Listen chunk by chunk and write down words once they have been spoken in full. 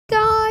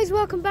guys,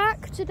 welcome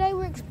back. Today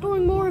we're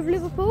exploring more of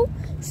Liverpool.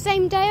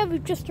 Same day,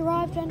 we've just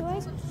arrived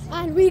anyways.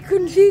 And we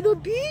can see the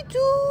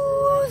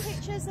Beatles.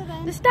 Pictures of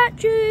them. The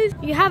statues.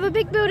 You have a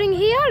big building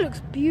here,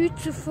 looks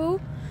beautiful.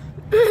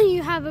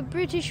 You have a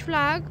British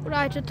flag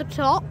right at the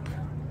top.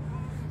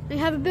 You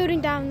have a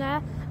building down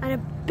there and a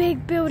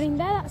big building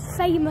there that's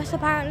famous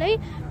apparently.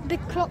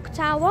 Big clock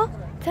tower,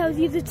 tells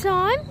you the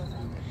time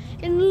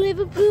in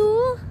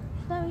Liverpool.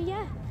 So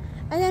yeah.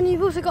 And then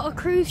you've also got a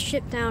cruise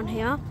ship down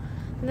here.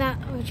 That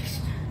we're just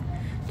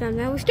down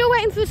there. We're still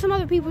waiting for some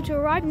other people to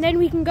arrive and then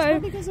we can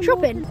go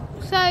shopping.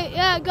 So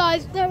yeah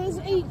guys, there is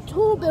a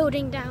tall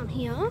building down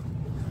here.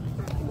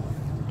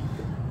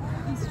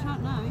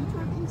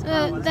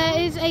 There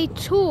is a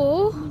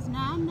tour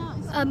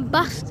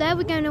bus there.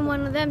 We're going on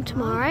one of them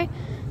tomorrow.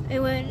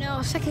 And we're on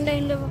our second day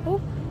in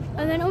Liverpool.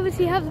 And then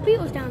obviously you have the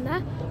Beatles down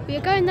there. We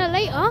are going there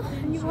later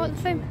and you've got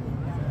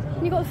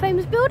the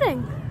famous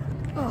building.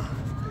 Oh.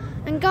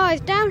 And guys,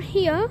 down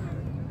here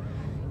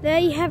there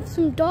you have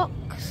some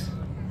docks.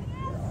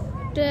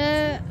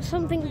 Docks.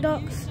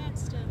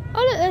 Oh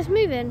look, there's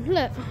moving.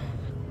 Look.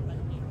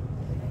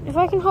 If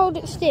I can hold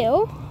it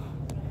still.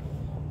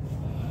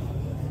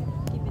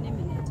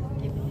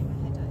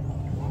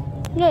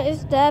 Look,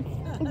 it's there.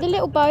 The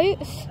little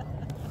boats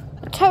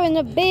towing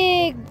the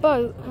big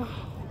boat.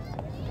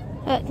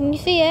 Can you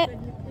see it?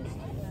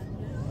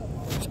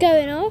 It's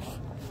going off.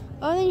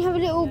 Oh, then you have a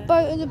little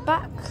boat at the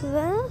back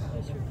there.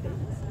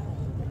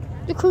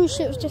 The cruise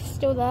ship's just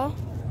still there.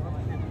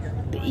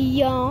 But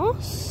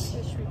yes,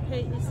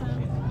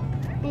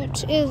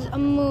 it is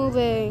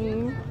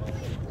moving.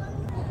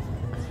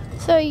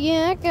 So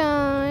yeah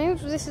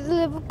guys, this is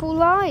Liverpool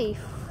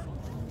life.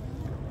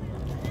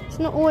 It's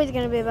not always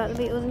going to be about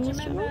the Beatles in this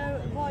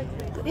channel.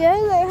 But yeah,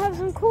 they have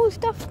some cool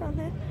stuff down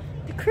here.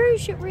 The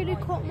cruise ship really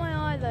caught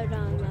my eye though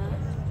down there.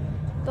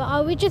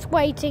 But we're just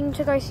waiting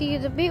to go see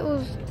the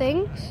Beatles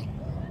things.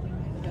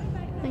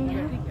 And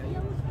yeah.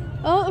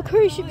 Oh, the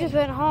cruise ship just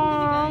went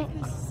honk.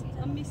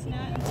 I'm missing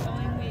out on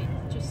time with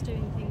just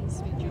doing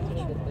things with George.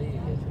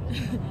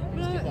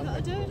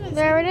 I don't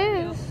there it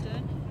is.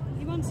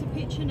 He wants a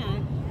picture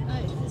now.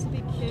 There's a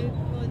big queue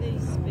by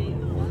these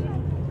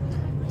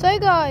Beatles. So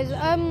guys,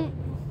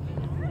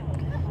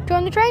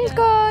 join the train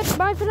squad.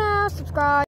 Bye for now. Subscribe.